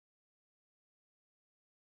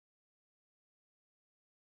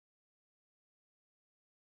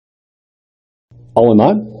All in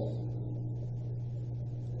line.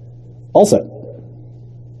 All set.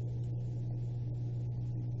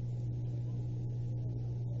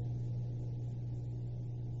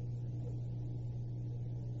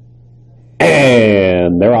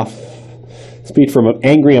 And they're off. Speed from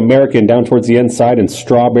Angry American down towards the inside and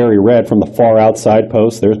Strawberry Red from the far outside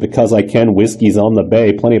post. There's Because I Can. Wizky's on the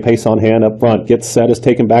bay. Plenty of pace on hand up front. Gets set, is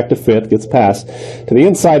taken back to fifth. Gets past. To the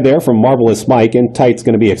inside there from Marvelous Mike. In tight's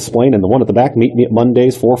going to be Explained. And the one at the back, Meet Me at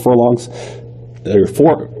Mondays. 4 furlongs. There are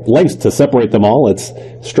 4 lengths to separate them all. It's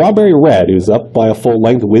Strawberry Red, who's up by a full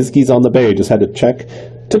length. Wizky's on the bay. Just had to check.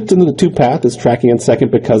 Tipped into the 2-path, is tracking in second.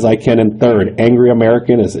 Because I Can in third. Angry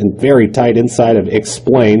American is in very tight inside of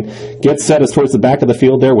Explain. Gets set, is towards the back of the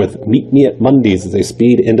field there with Meet Me at Mondays as they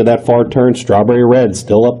speed into that far turn. Strawberry Red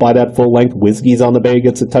still up by that full length. Wizky's on the bay,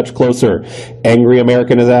 gets a touch closer. Angry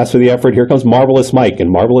American is asked for the effort. Here comes Marvelous Mike, and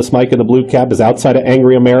Marvelous Mike in the blue cap is outside of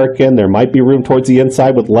Angry American. There might be room towards the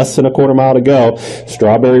inside with less than a quarter mile to go.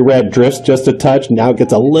 Strawberry Red drifts just a touch. Now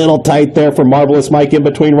gets a little tight there for Marvelous Mike. In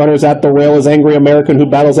between runners at the rail is Angry American, who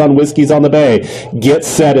battles on. Wizky's on the bay. Gets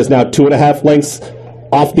set, is now 2.5 lengths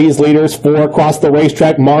off these leaders. 4 across the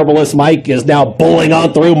racetrack. Marvelous Mike is now bulling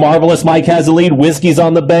on through. Marvelous Mike has the lead. Wizky's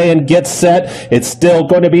on the bay and Gets Set. It's still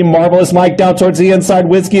going to be Marvelous Mike down towards the inside.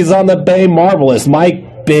 Wizky's on the bay. Marvelous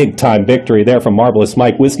Mike, big time victory there from Marvelous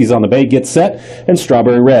Mike. Wizky's on the bay, Gets Set, and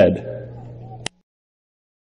Strawberry Red.